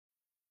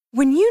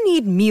When you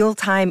need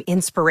mealtime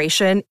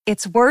inspiration,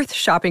 it's worth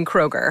shopping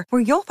Kroger,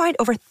 where you'll find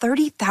over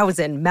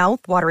 30,000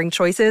 mouth-watering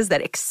choices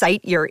that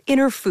excite your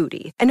inner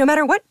foodie. And no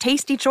matter what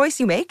tasty choice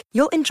you make,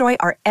 you'll enjoy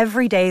our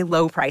everyday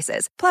low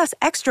prices, plus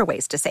extra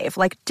ways to save,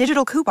 like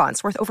digital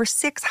coupons worth over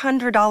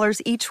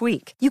 $600 each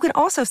week. You can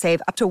also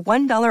save up to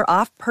 $1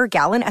 off per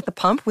gallon at the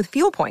pump with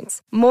fuel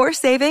points. More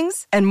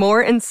savings and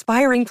more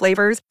inspiring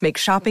flavors make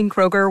shopping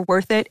Kroger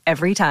worth it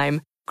every time.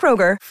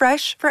 Kroger,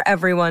 fresh for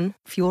everyone.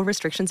 Fuel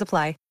restrictions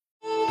apply.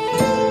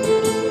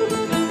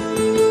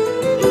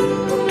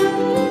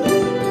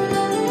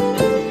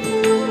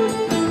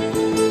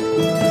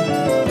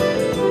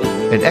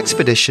 An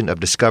expedition of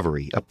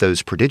discovery up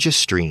those prodigious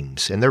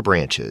streams and their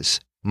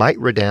branches might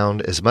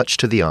redound as much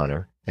to the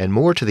honor and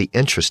more to the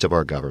interest of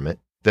our government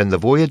than the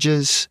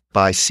voyages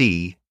by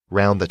sea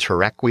round the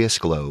terraqueous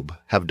globe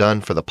have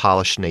done for the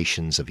polished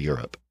nations of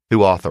Europe,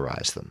 who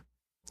authorize them.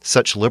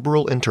 Such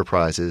liberal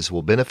enterprises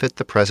will benefit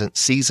the present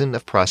season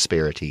of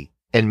prosperity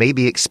and may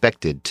be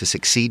expected to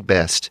succeed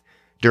best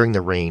during the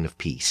reign of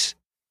peace.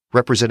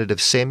 Representative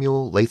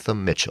Samuel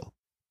Latham Mitchell.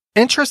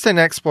 Interest in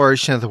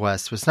exploration of the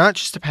West was not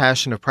just a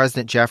passion of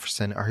President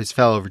Jefferson or his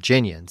fellow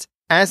Virginians,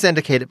 as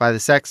indicated by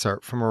this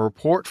excerpt from a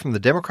report from the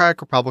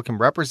Democratic-Republican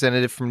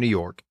representative from New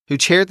York, who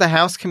chaired the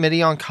House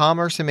Committee on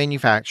Commerce and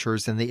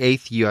Manufacturers in the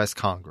 8th U.S.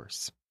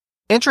 Congress.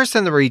 Interest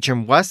in the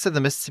region west of the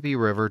Mississippi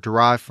River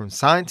derived from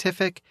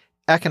scientific,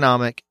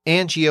 economic,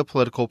 and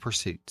geopolitical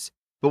pursuits.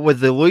 But with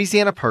the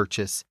Louisiana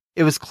Purchase,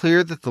 it was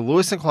clear that the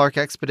Lewis and Clark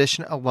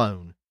expedition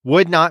alone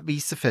would not be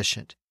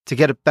sufficient to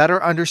get a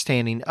better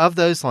understanding of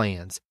those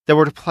lands that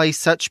were to play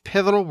such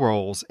pivotal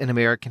roles in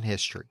American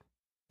history.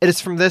 It is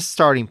from this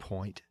starting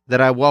point that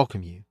I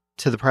welcome you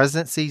to the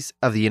presidencies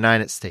of the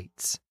United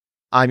States.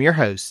 I'm your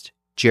host,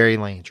 Jerry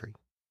Landry.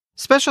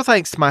 Special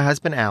thanks to my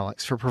husband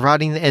Alex for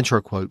providing the intro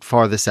quote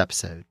for this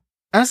episode.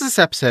 As this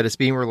episode is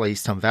being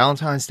released on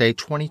Valentine's Day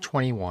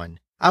 2021,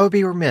 I would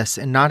be remiss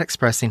in not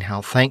expressing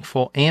how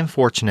thankful and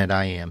fortunate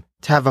I am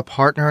to have a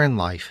partner in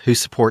life who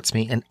supports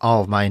me in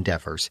all of my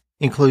endeavors,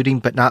 including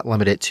but not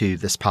limited to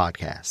this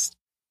podcast.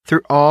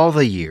 Through all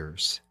the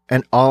years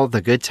and all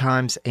the good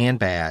times and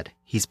bad,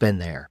 he's been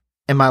there,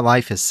 and my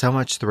life is so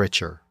much the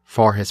richer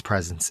for his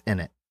presence in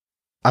it.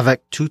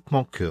 Avec tout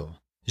mon cœur,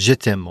 je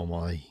t'aime, mon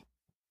mari.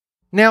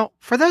 Now,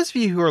 for those of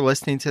you who are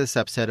listening to this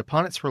episode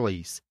upon its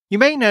release, you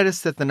may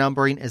notice that the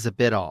numbering is a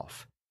bit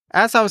off.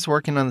 As I was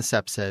working on this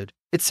episode,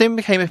 it soon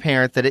became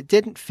apparent that it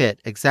didn't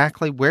fit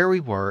exactly where we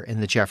were in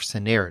the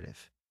Jefferson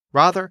narrative.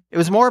 Rather, it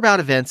was more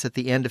about events at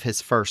the end of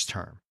his first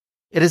term.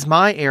 It is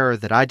my error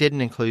that I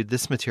didn't include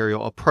this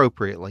material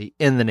appropriately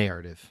in the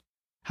narrative.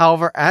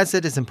 However, as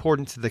it is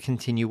important to the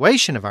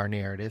continuation of our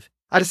narrative,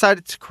 I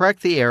decided to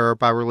correct the error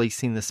by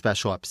releasing this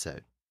special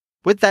episode.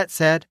 With that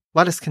said,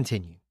 let us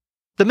continue.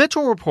 The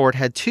Mitchell Report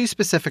had two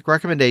specific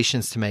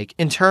recommendations to make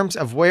in terms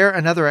of where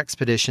another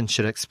expedition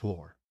should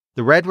explore: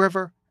 the Red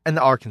River and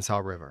the Arkansas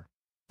River.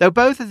 Though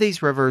both of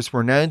these rivers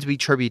were known to be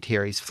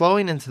tributaries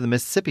flowing into the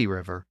Mississippi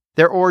River,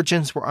 their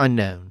origins were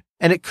unknown,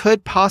 and it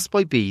could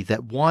possibly be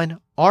that one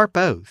or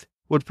both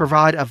would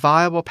provide a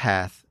viable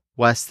path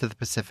west to the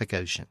Pacific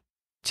Ocean.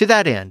 To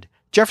that end,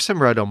 Jefferson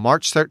wrote on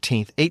March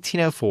 13,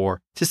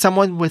 1804, to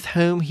someone with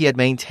whom he had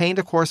maintained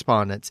a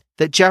correspondence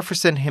that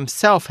Jefferson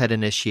himself had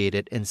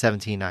initiated in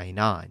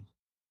 1799.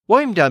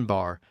 William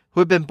Dunbar,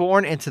 who had been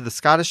born into the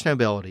Scottish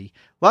nobility,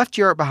 left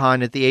Europe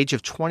behind at the age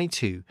of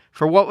 22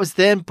 for what was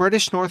then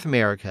British North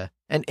America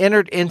and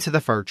entered into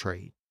the fur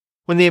trade.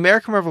 When the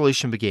American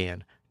Revolution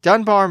began,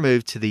 Dunbar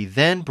moved to the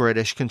then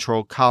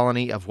British-controlled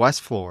colony of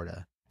West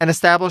Florida and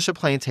established a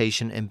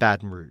plantation in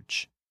Baton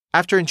Rouge.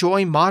 After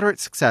enjoying moderate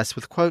success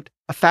with, quote,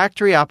 a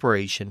factory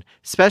operation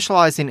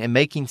specializing in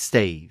making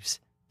staves,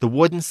 the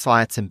wooden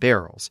slats and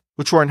barrels,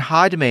 which were in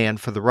high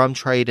demand for the rum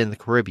trade in the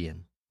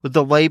Caribbean, with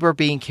the labor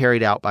being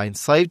carried out by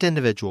enslaved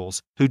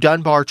individuals who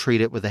Dunbar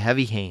treated with a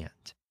heavy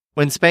hand.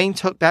 When Spain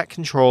took back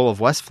control of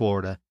West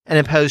Florida and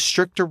imposed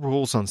stricter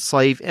rules on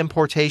slave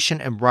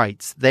importation and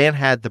rights than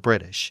had the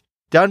British,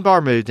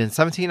 Dunbar moved in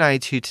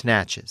 1792 to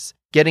Natchez,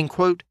 getting,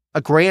 quote, a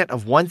grant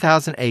of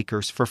 1,000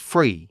 acres for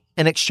free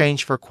in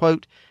exchange for,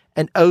 quote,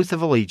 an oath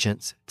of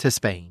allegiance to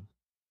Spain.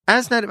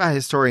 As noted by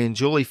historian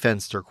Julie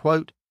Fenster,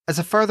 quote, as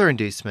a further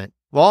inducement,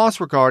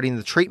 laws regarding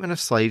the treatment of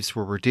slaves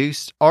were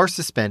reduced or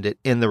suspended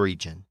in the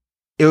region.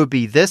 It would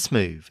be this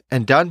move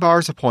and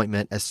Dunbar's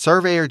appointment as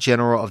Surveyor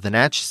General of the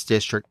Natchez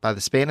District by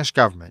the Spanish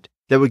government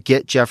that would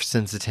get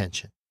Jefferson's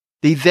attention.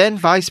 The then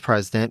Vice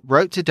President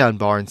wrote to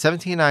Dunbar in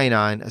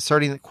 1799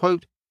 asserting that,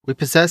 quote, we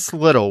possess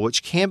little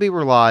which can be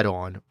relied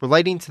on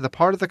relating to the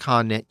part of the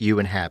continent you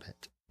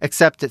inhabit,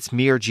 except its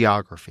mere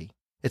geography.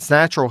 Its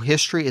natural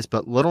history is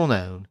but little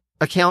known.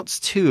 Accounts,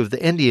 too, of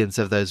the Indians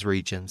of those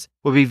regions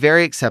would be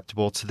very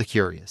acceptable to the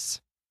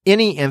curious.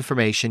 Any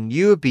information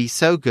you would be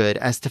so good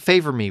as to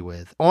favor me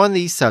with on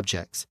these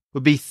subjects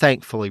would be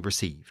thankfully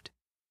received.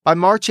 By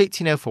March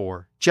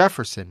 1804,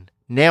 Jefferson,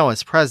 now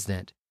as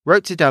president,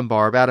 wrote to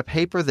Dunbar about a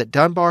paper that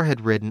Dunbar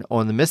had written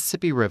on the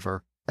Mississippi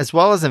River as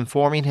well as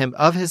informing him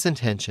of his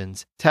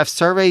intentions to have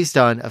surveys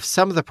done of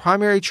some of the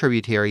primary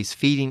tributaries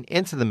feeding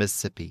into the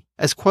Mississippi,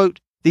 as, quote,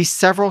 these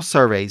several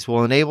surveys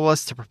will enable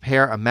us to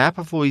prepare a map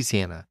of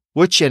Louisiana,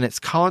 which in its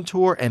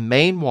contour and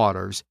main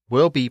waters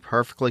will be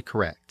perfectly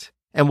correct,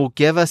 and will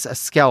give us a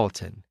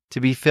skeleton to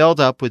be filled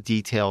up with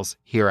details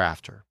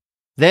hereafter.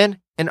 Then,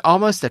 in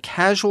almost a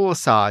casual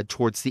aside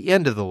towards the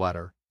end of the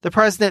letter, the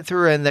president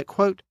threw in that,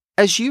 quote,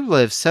 as you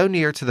live so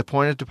near to the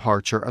point of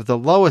departure of the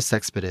lowest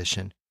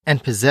expedition,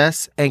 and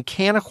possess and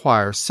can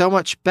acquire so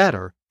much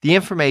better the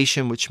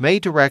information which may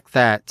direct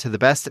that to the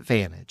best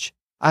advantage,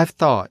 I've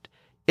thought,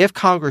 if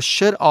Congress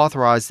should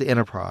authorize the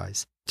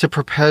enterprise, to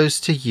propose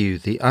to you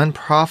the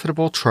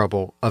unprofitable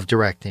trouble of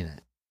directing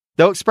it.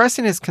 Though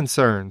expressing his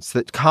concerns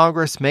that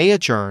Congress may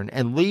adjourn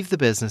and leave the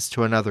business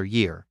to another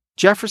year,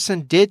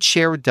 Jefferson did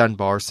share with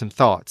Dunbar some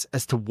thoughts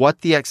as to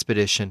what the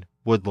expedition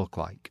would look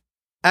like.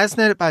 As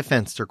noted by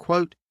Fenster,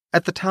 quote,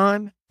 at the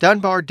time,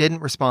 Dunbar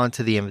didn't respond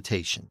to the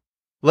invitation.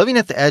 Living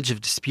at the edge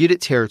of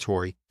disputed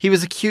territory, he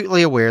was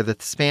acutely aware that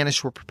the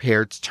Spanish were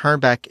prepared to turn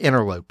back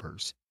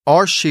interlopers,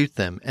 or shoot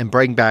them and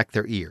bring back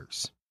their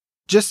ears.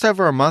 Just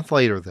over a month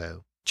later,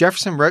 though,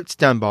 Jefferson wrote to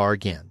Dunbar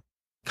again.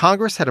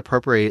 Congress had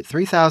appropriated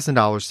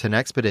 $3,000 to an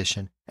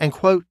expedition, and,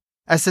 quote,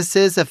 as this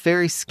is a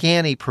very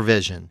scanty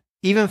provision,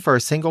 even for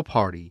a single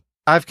party,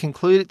 I've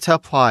concluded to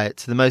apply it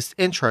to the most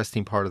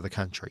interesting part of the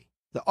country,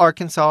 the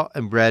Arkansas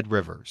and Red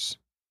Rivers.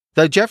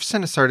 Though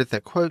Jefferson asserted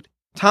that, quote,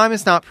 time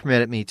has not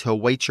permitted me to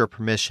await your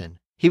permission,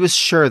 he was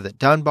sure that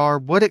Dunbar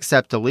would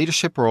accept a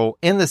leadership role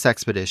in this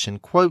expedition,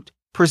 quote,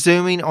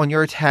 presuming on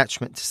your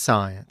attachment to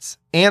science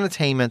and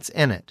attainments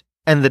in it,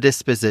 and the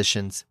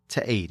dispositions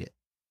to aid it.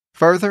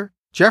 Further,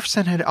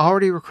 Jefferson had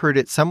already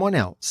recruited someone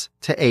else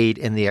to aid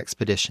in the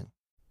expedition.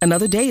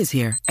 Another day is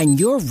here, and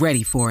you're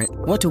ready for it.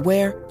 What to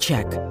wear?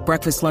 Check.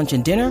 Breakfast, lunch,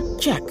 and dinner?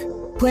 Check.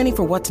 Planning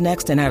for what's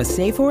next and how to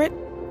save for it?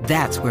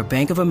 That's where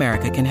Bank of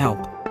America can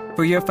help.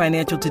 For your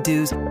financial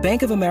to-dos,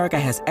 Bank of America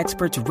has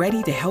experts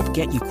ready to help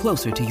get you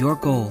closer to your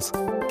goals.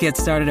 Get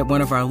started at one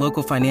of our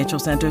local financial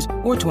centers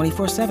or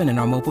 24/7 in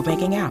our mobile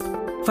banking app.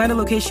 Find a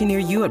location near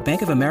you at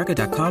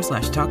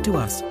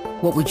bankofamerica.com/talktous.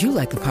 What would you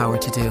like the power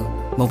to do?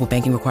 Mobile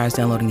banking requires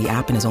downloading the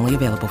app and is only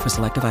available for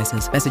select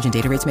devices. Message and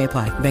data rates may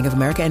apply. Bank of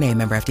America N.A.,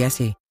 member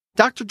FDIC.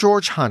 Dr.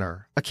 George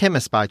Hunter, a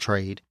chemist by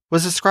trade,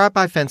 was described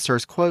by Fenster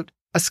as, quote,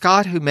 a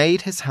Scot who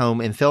made his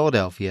home in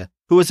Philadelphia,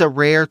 who was a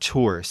rare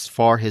tourist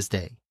for his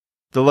day.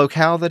 The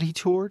locale that he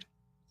toured?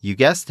 You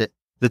guessed it,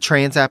 the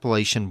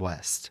Trans-Appalachian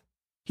West.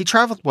 He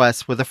traveled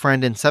west with a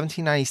friend in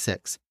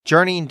 1796,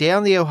 journeying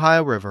down the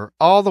Ohio River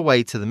all the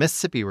way to the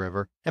Mississippi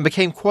River, and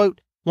became,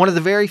 quote, one of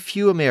the very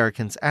few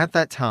Americans at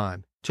that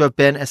time to have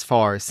been as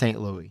far as St.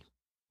 Louis.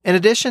 In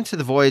addition to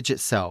the voyage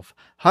itself,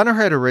 Hunter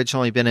had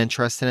originally been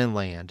interested in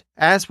land,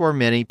 as were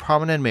many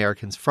prominent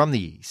Americans from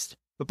the East.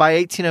 But by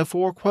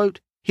 1804, quote,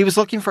 he was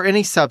looking for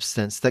any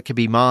substance that could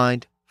be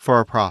mined for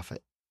a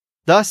profit.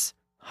 Thus,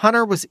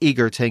 Hunter was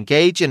eager to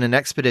engage in an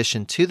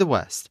expedition to the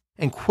West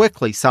and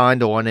quickly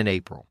signed on in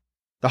April.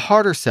 The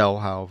harder sell,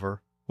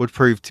 however, would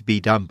prove to be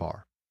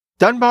Dunbar.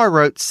 Dunbar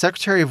wrote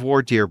Secretary of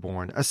War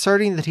Dearborn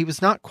asserting that he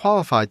was not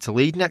qualified to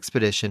lead an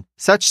expedition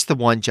such as the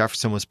one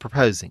Jefferson was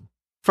proposing.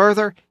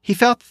 Further, he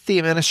felt that the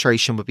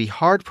administration would be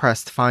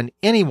hard-pressed to find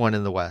anyone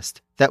in the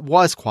West that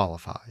was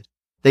qualified.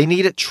 They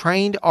needed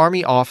trained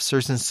Army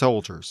officers and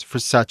soldiers for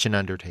such an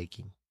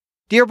undertaking.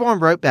 Dearborn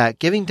wrote back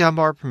giving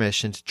Dunbar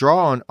permission to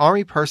draw on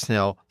Army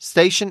personnel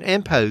stationed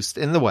in post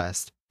in the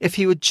West if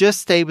he would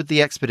just stay with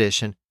the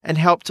expedition and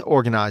help to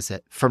organize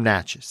it from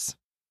Natchez.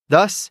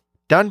 Thus,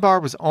 Dunbar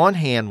was on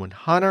hand when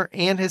Hunter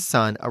and his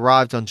son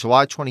arrived on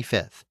July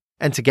 25th,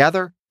 and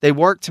together they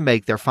worked to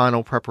make their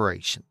final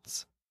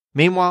preparations.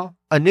 Meanwhile,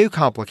 a new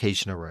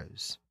complication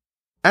arose.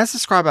 As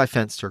described by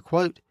Fenster,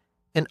 quote,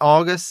 in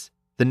August,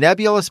 the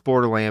nebulous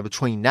borderland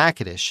between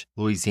Natchitoches,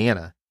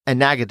 Louisiana, and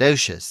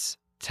Nacogdoches,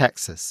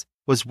 Texas,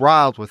 was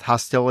riled with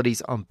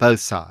hostilities on both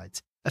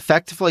sides,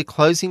 effectively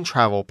closing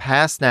travel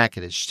past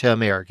Natchitoches to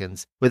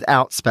Americans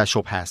without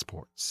special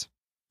passports.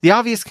 The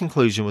obvious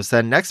conclusion was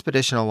that an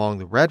expedition along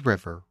the Red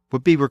River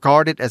would be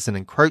regarded as an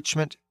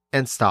encroachment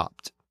and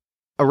stopped.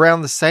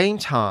 Around the same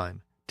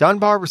time,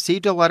 Dunbar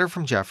received a letter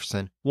from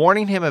Jefferson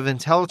warning him of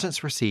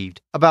intelligence received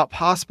about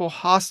possible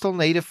hostile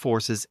native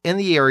forces in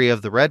the area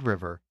of the Red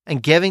River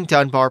and giving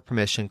Dunbar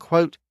permission,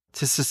 quote,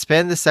 to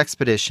suspend this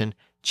expedition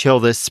till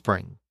this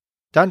spring.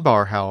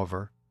 Dunbar,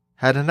 however,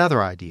 had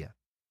another idea.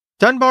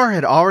 Dunbar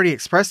had already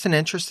expressed an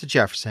interest to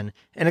Jefferson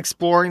in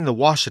exploring the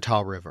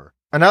Washita River,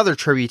 another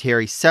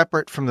tributary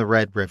separate from the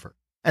Red River,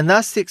 and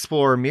thus the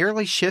explorer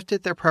merely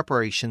shifted their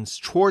preparations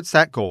towards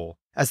that goal,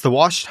 as the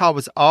Washita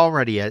was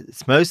already at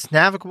its most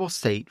navigable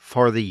state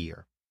for the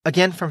year.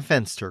 Again from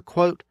Fenster,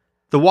 quote,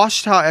 the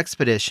Washita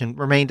expedition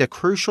remained a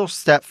crucial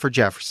step for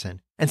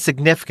Jefferson and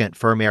significant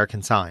for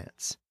American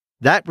science.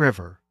 That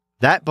river,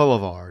 that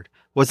boulevard,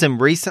 was in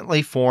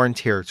recently foreign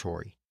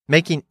territory,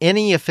 making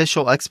any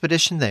official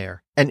expedition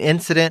there an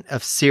incident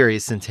of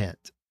serious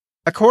intent.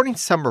 According to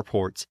some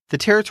reports, the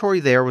territory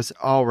there was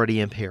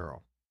already in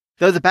peril.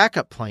 Though the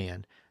backup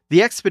plan,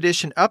 The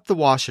expedition up the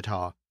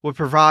Ouachita would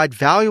provide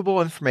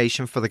valuable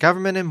information for the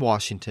government in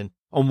Washington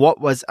on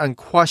what was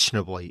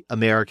unquestionably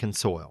American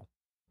soil.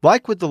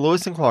 Like with the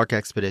Lewis and Clark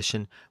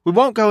expedition, we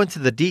won't go into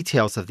the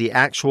details of the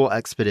actual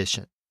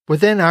expedition.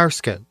 Within our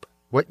scope,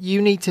 what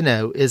you need to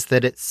know is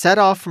that it set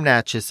off from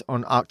Natchez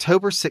on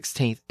October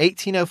 16,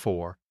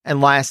 1804, and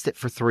lasted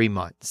for 3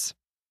 months.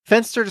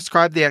 Fenster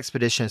described the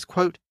expedition as,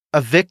 quote, a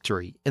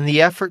victory in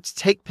the effort to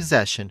take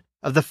possession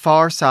of the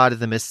far side of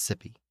the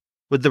Mississippi.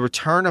 With the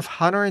return of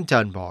Hunter and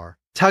Dunbar,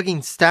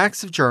 tugging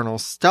stacks of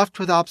journals stuffed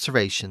with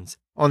observations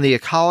on the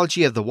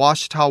ecology of the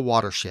Ouachita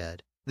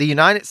watershed, the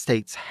United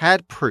States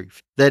had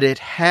proof that it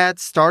had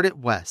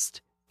started west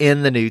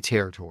in the new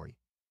territory.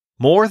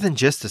 More than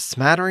just a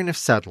smattering of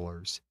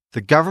settlers,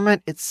 the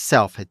government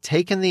itself had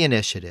taken the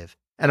initiative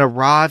and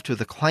arrived with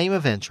a claim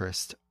of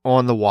interest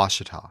on the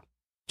Ouachita.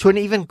 To an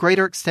even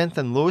greater extent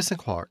than Lewis and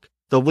Clark,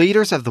 the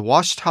leaders of the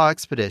Ouachita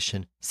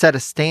expedition set a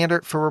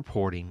standard for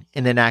reporting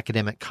in an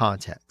academic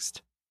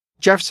context.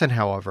 Jefferson,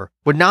 however,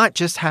 would not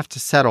just have to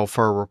settle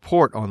for a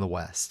report on the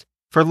West,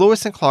 for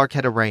Lewis and Clark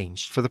had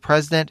arranged for the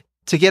president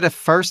to get a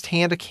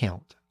first-hand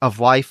account of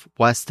life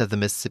west of the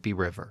Mississippi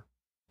River.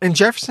 In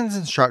Jefferson's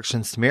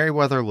instructions to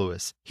Meriwether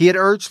Lewis, he had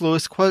urged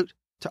Lewis, quote,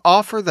 to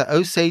offer the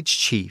Osage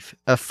chief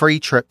a free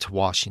trip to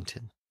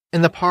Washington.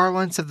 In the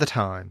parlance of the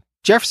time,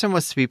 Jefferson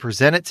was to be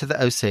presented to the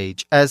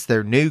Osage as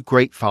their new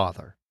great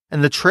father,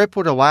 and the trip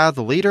would allow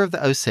the leader of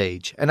the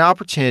Osage an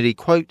opportunity,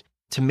 quote,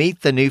 to meet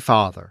the new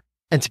father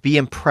and to be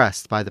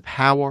impressed by the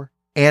power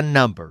and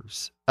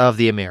numbers of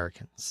the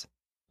Americans.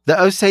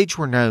 The Osage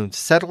were known to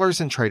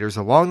settlers and traders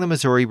along the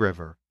Missouri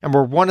River and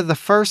were one of the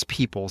first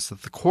peoples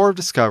that the Corps of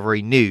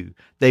Discovery knew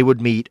they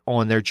would meet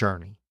on their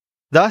journey.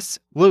 Thus,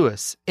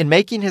 Lewis, in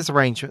making his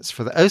arrangements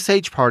for the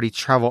Osage party to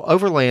travel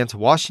overland to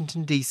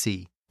Washington,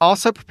 D.C.,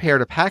 also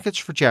prepared a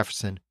package for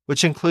Jefferson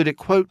which included,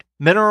 quote,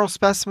 mineral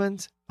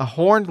specimens, a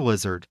horned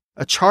lizard,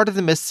 a chart of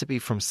the Mississippi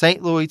from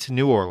St. Louis to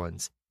New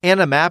Orleans,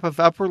 and a map of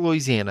Upper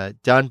Louisiana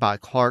done by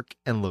Clark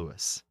and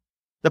Lewis.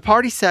 The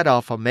party set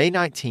off on May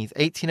 19,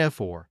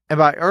 1804, and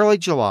by early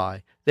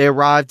July, they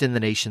arrived in the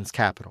nation's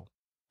capital.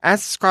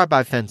 As described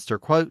by Fenster,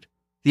 quote,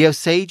 the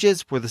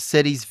Osages were the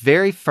city's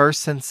very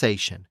first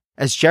sensation,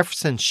 as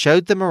Jefferson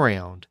showed them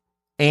around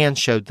and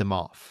showed them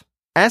off.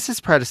 As his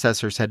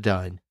predecessors had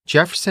done,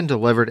 Jefferson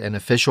delivered an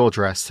official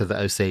address to the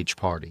Osage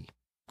party.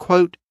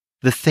 Quote,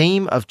 the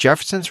theme of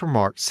Jefferson's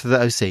remarks to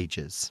the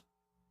Osages,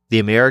 the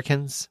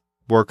Americans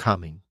were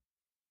coming.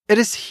 It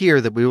is here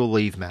that we will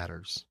leave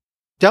matters.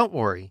 Don't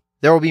worry,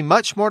 there will be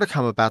much more to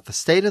come about the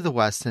state of the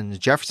West in the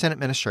Jefferson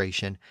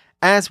administration,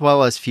 as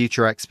well as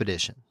future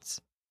expeditions.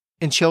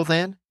 Until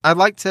then, I'd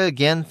like to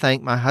again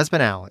thank my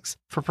husband Alex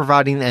for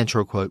providing the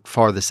intro quote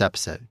for this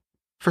episode.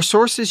 For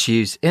sources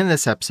used in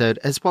this episode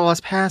as well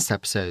as past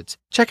episodes,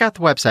 check out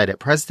the website at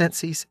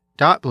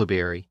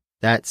presidencies.blueberry,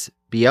 that's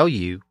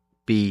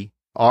BLUBRRY.com.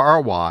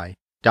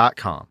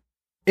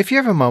 If you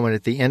have a moment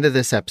at the end of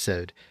this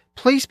episode,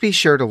 please be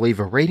sure to leave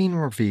a rating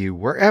and review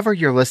wherever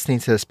you're listening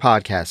to this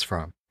podcast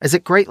from, as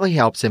it greatly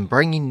helps in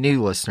bringing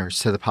new listeners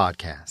to the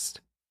podcast.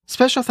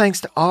 Special thanks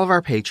to all of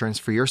our patrons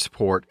for your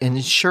support in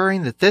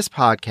ensuring that this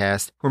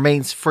podcast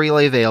remains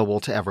freely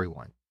available to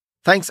everyone.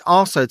 Thanks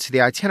also to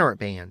the Itinerant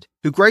Band,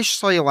 who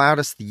graciously allowed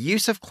us the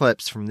use of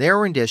clips from their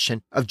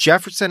rendition of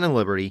Jefferson and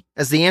Liberty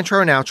as the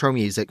intro and outro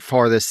music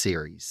for this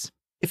series.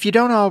 If you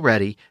don't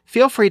already,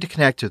 feel free to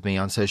connect with me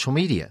on social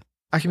media.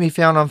 I can be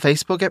found on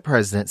Facebook at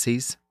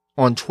Presidencies,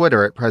 on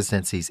Twitter at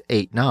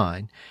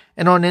Presidencies89,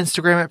 and on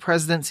Instagram at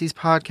Presidencies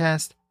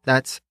Podcast.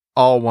 That's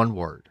all one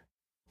word.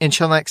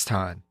 Until next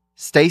time,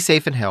 stay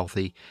safe and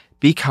healthy,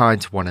 be kind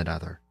to one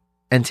another,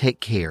 and take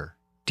care,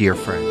 dear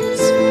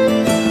friends.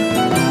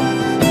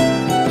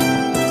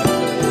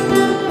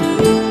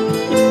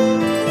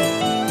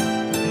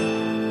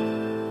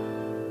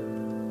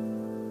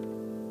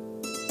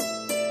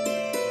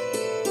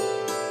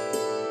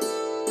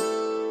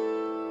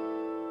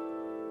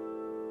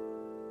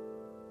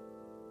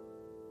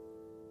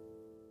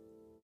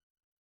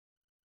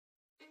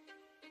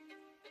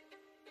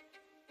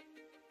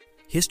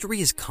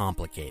 History is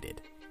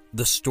complicated.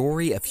 The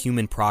story of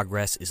human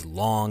progress is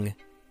long,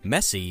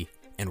 messy,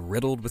 and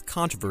riddled with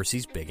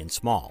controversies big and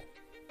small.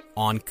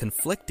 On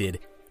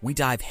Conflicted, we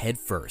dive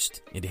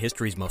headfirst into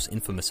history's most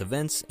infamous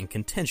events and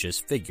contentious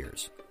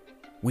figures.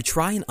 We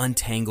try and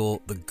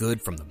untangle the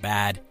good from the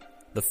bad,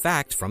 the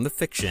fact from the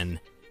fiction,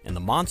 and the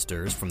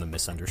monsters from the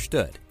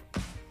misunderstood.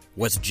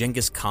 Was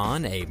Genghis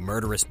Khan a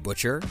murderous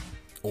butcher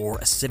or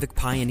a civic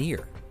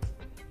pioneer?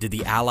 Did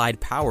the Allied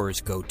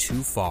powers go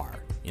too far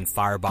in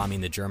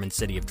firebombing the German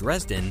city of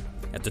Dresden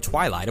at the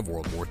twilight of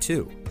World War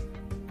II?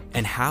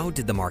 And how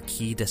did the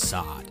Marquis de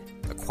Sade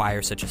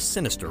acquire such a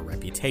sinister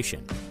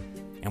reputation?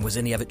 And was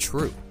any of it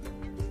true?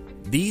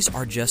 These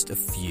are just a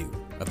few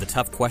of the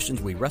tough questions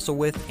we wrestle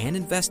with and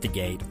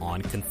investigate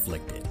on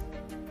Conflicted.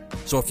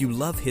 So if you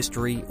love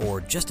history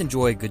or just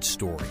enjoy a good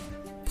story,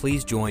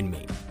 please join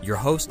me, your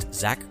host,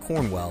 Zach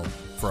Cornwell,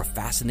 for a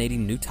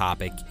fascinating new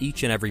topic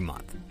each and every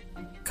month.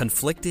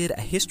 Conflicted,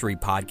 a history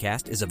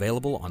podcast, is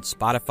available on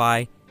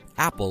Spotify,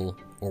 Apple,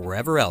 or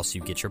wherever else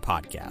you get your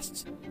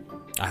podcasts.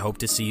 I hope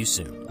to see you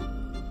soon.